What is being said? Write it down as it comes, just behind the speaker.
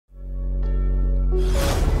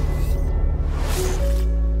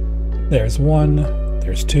There's one.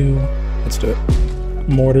 There's two. Let's do it.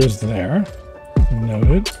 Mortar's there.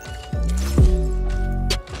 Noted.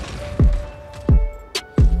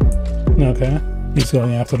 Okay. He's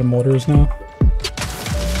going after the mortars now.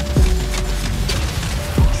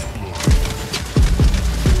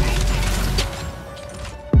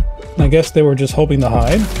 I guess they were just hoping to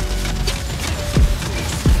hide.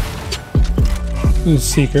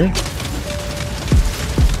 Seeker.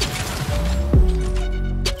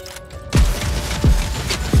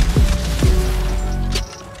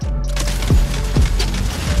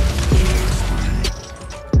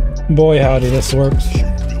 Boy, howdy, this works.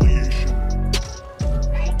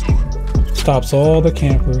 Stops all the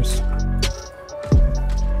campers.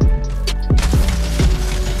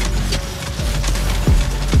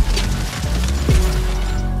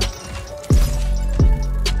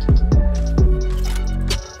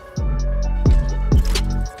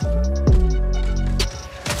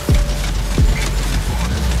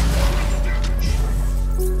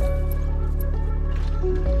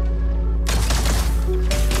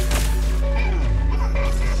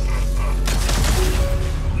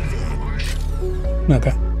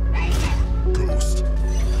 Okay. Ghost.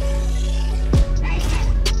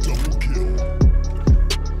 Double kill.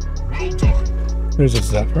 Well done. There's a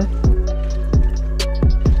Zephyr.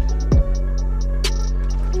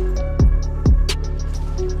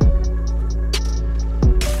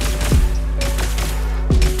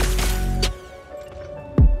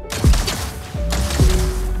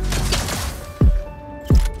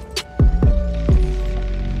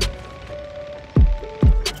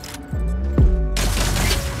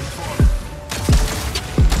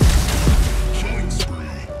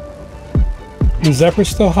 Is Zephyr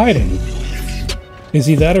still hiding? Is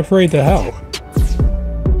he that afraid to help? 3,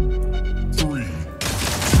 2, 1.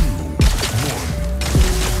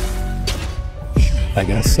 I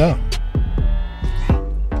guess so.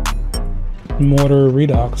 Mortar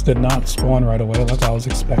Redox did not spawn right away like I was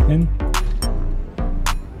expecting.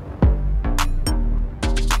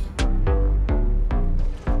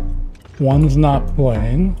 One's not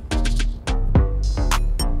playing.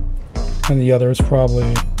 And the other is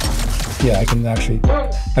probably... Yeah, I can actually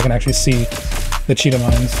see the cheetah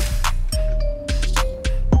mines.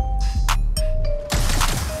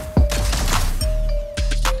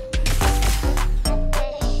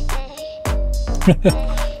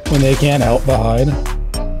 When they can't help but hide.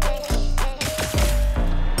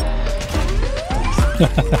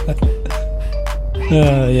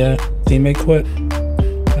 Yeah, teammate quit.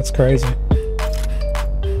 That's crazy.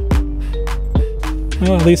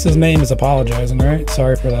 Well, at least his name is apologizing, right?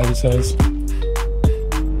 Sorry for that, he says.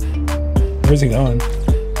 Where's he going?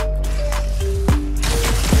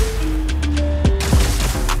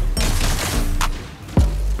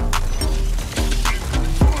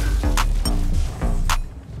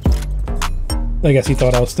 I guess he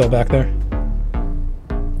thought I was still back there.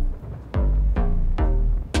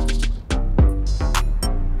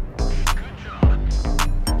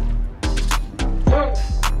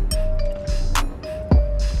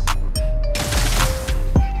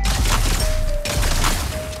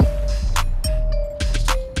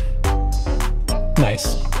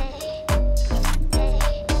 Nice.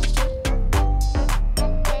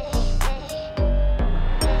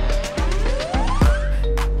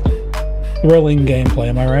 Thrilling gameplay,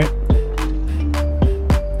 am I right?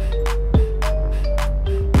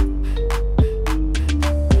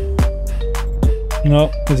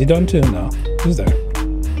 No, is he done too? No. Who's there?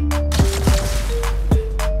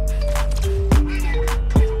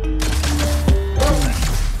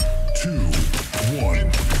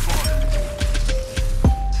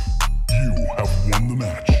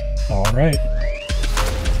 Alright.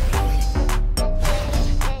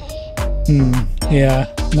 Yeah,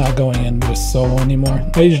 not going in just solo anymore.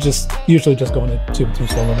 I usually just go into 2v2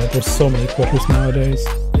 solo, but there's so many quitters nowadays.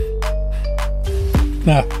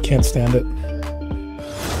 Nah, can't stand it.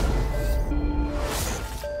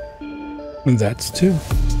 And that's 2.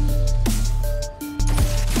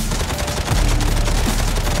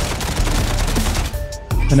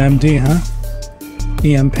 An MD, huh?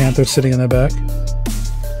 EM Panther sitting in the back.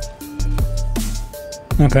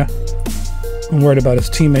 Okay. I'm worried about his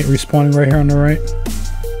teammate respawning right here on the right.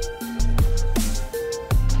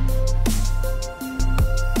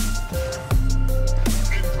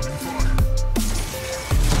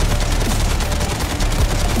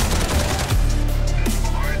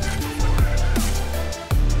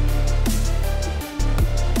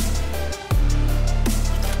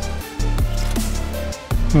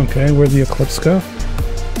 Okay, where'd the Eclipse go?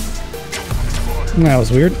 That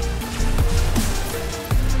was weird.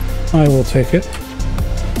 I will take it.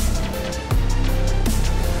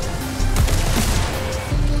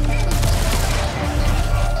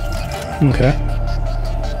 Okay.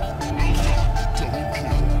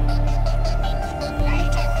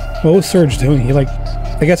 What was Surge doing? He like,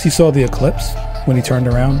 I guess he saw the eclipse when he turned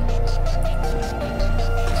around.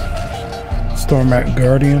 Stormrat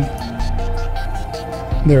Guardian.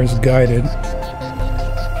 There's Guided.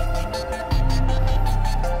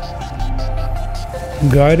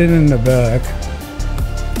 Guided in the back.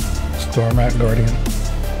 Stormrat Guardian.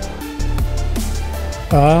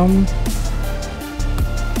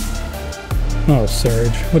 Oh,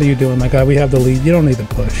 Surge. What are you doing, my guy? We have the lead. You don't need to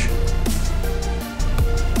push.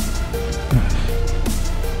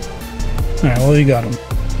 Alright, well, you got him.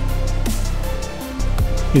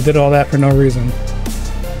 You did all that for no reason.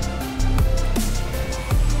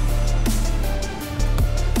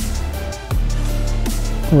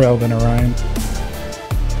 Railgun Orion.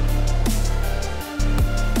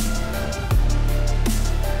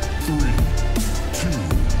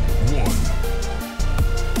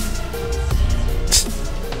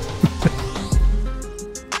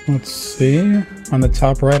 Let's see. On the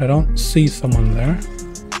top right, I don't see someone there.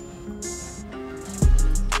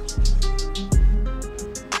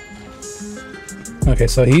 Okay,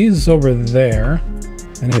 so he's over there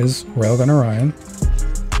in his Railgun Orion.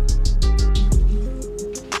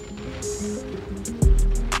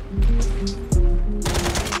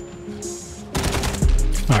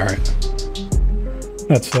 Alright.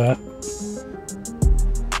 That's that.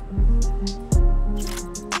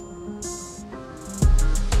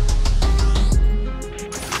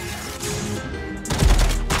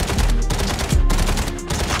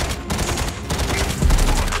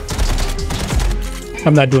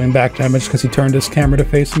 I'm not doing back damage because he turned his camera to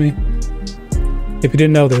face me. If you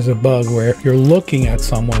didn't know, there's a bug where if you're looking at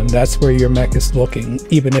someone, that's where your mech is looking,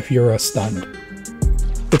 even if you're stunned.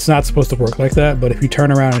 It's not supposed to work like that, but if you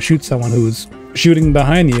turn around and shoot someone who's shooting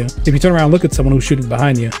behind you, if you turn around and look at someone who's shooting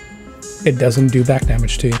behind you, it doesn't do back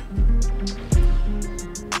damage to you.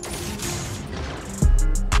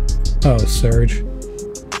 Oh, Surge.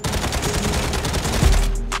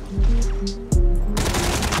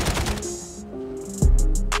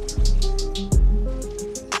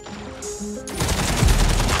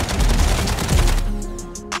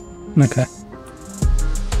 Okay.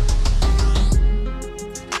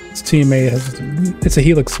 His teammate has... It's a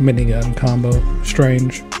Helix minigun combo.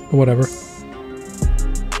 Strange. Or whatever.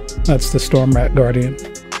 That's the Stormrat Guardian.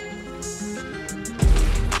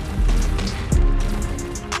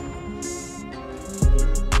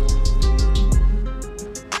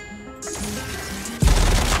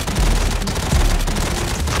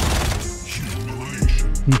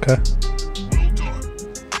 Okay.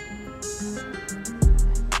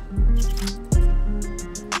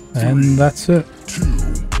 And that's it.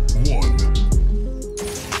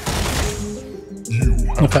 2-1. You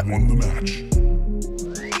have won the match.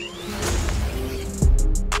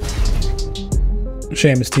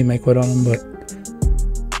 Shame his teammate quit on him, but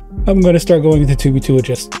I'm going to start going into 2v2 with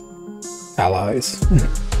just allies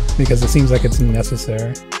because it seems like it's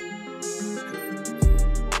necessary.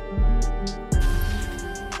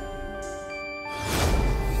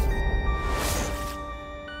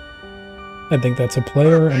 I think that's a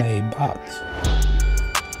player and a bot.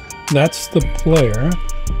 That's the player,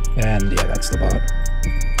 and yeah, that's the bot.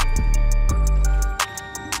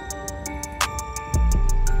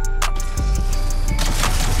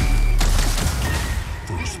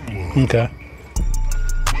 Okay.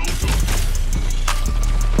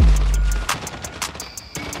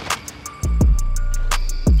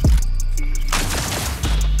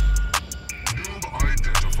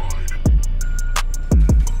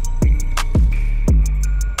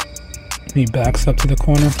 He backs up to the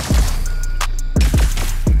corner.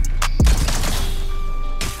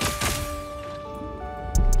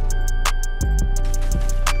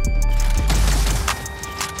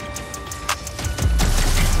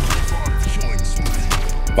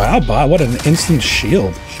 Wow, bot, what an instant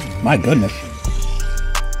shield. My goodness.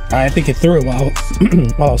 I think he threw it while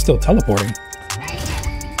while I was still teleporting.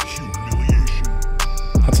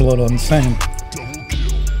 That's a little insane.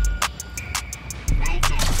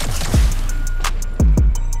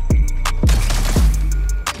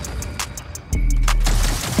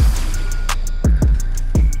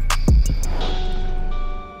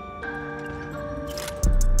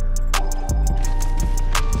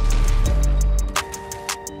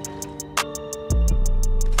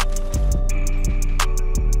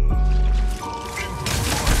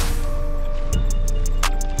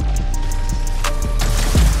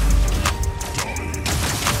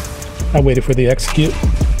 I waited for the execute.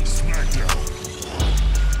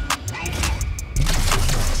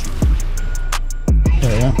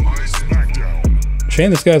 There we go. Shame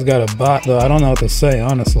this guy's got a bot, though. I don't know what to say,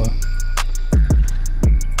 honestly.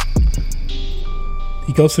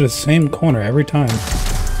 He goes to the same corner every time.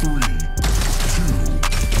 3, 2,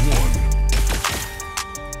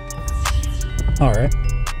 1. Alright.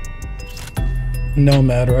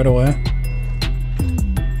 Nomad right away.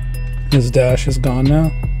 His dash is gone now.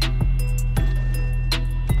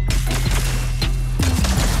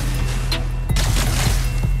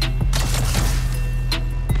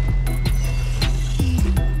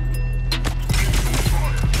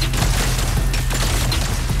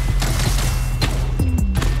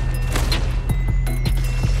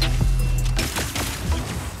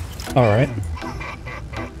 Alright.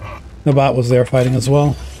 The bot was there fighting as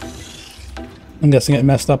well. I'm guessing it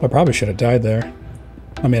messed up. I probably should have died there.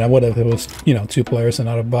 I mean, I would have if it was, you know, 2 players and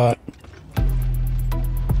not a bot.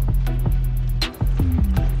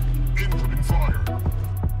 Incoming fire.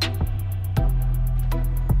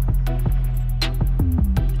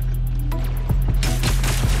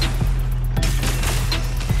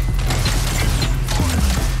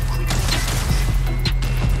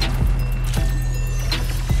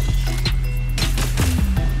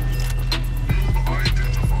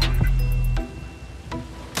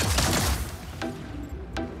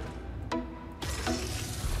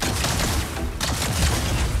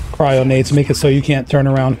 Cryo nades make it so you can't turn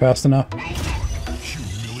around fast enough.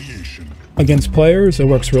 Humiliation. Against players, it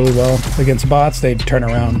works really well. Against bots, they turn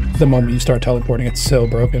around the moment you start teleporting. It's so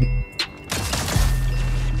broken.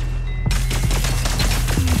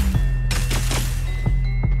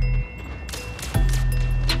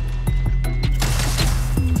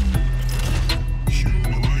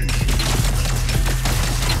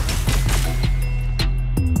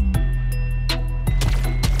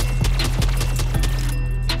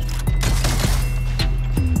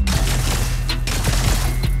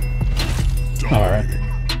 Alright.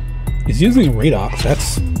 He's using Redox.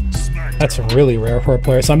 That's really rare for a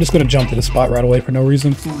player, so I'm just gonna jump to the spot right away for no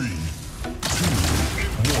reason. 3, 2,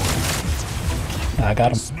 1. I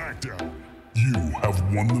got him. Smackdown. You have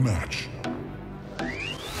won the match.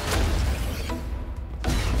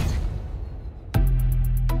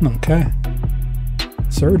 Okay.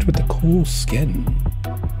 Surge with the cool skin.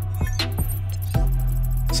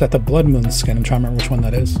 Is that the Blood Moon skin? I'm trying to remember which one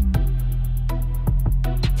that is.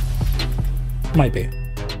 Might be.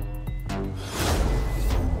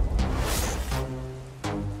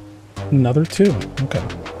 Another 2. Okay.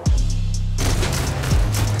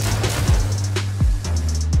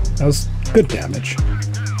 That was good damage.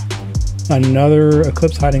 Another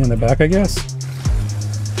Eclipse hiding in the back, I guess?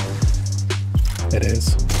 It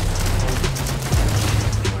is.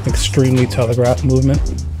 Extremely telegraphed movement.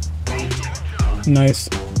 Nice.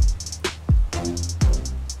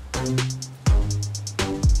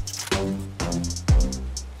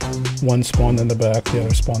 One spawned in the back, the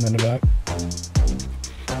other spawned in the back.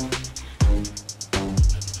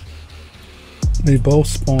 They both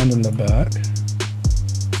spawned in the back.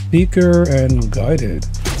 Speaker and guided.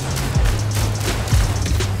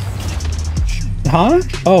 Huh?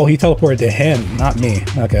 Oh, he teleported to him, not me.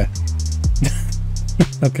 Okay.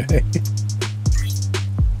 Okay.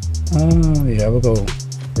 Yeah, we'll go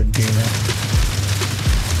for Dina.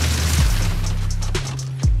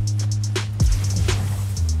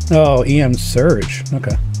 Oh, EM Surge.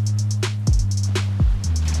 Okay.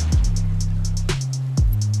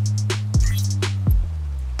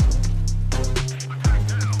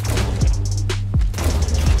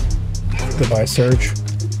 Goodbye, Surge.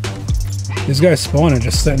 These guys spawn and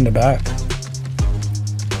just sit in the back.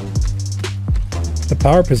 The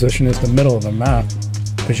power position is the middle of the map,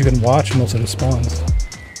 because you can watch most of the spawns.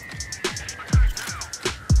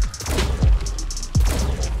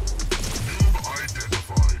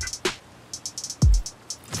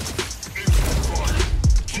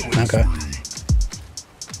 Okay.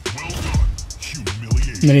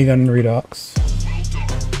 Minigun Redox.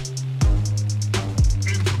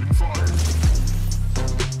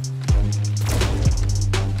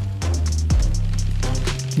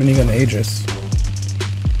 Minigun Aegis.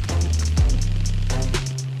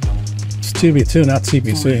 It's 2v2, not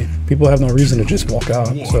CPC. People have no reason to just walk out,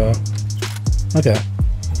 so... Okay.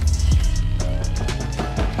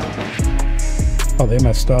 Oh, they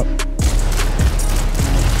messed up.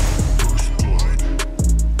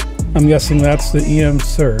 I'm guessing that's the EM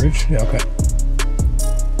Surge. Yeah, okay.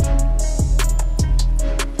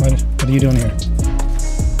 What are you doing here?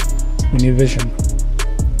 We need vision.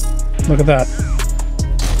 Look at that.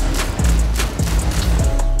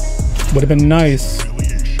 Would have been nice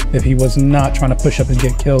if he was not trying to push up and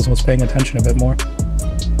get kills and was paying attention a bit more.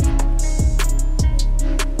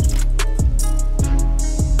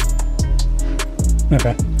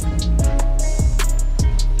 Okay.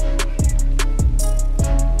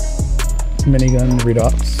 Minigun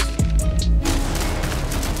redox.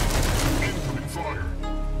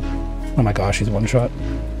 Oh my gosh, he's one shot.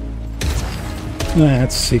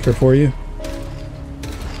 That's Seeker for you.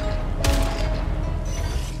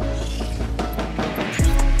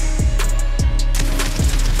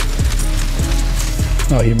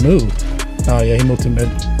 Oh, he moved. Oh yeah, he moved to mid.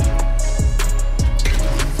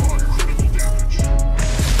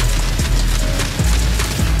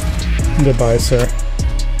 Goodbye, sir.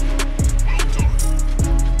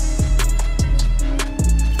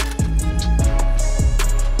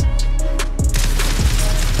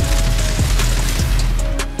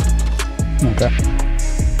 Okay.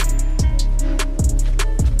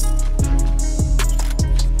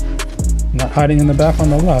 Not hiding in the back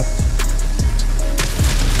on the left.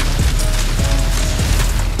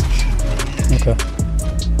 Okay.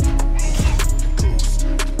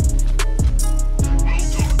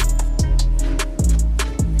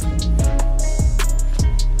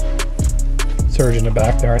 Surge in the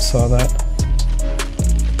back there, I saw that.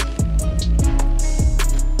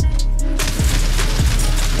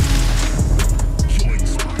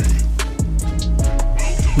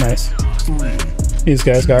 Nice. These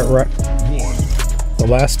guys got wrecked. The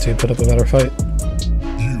last two put up a better fight.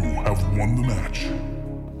 You have won the match.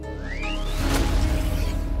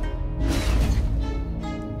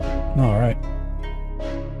 Alright.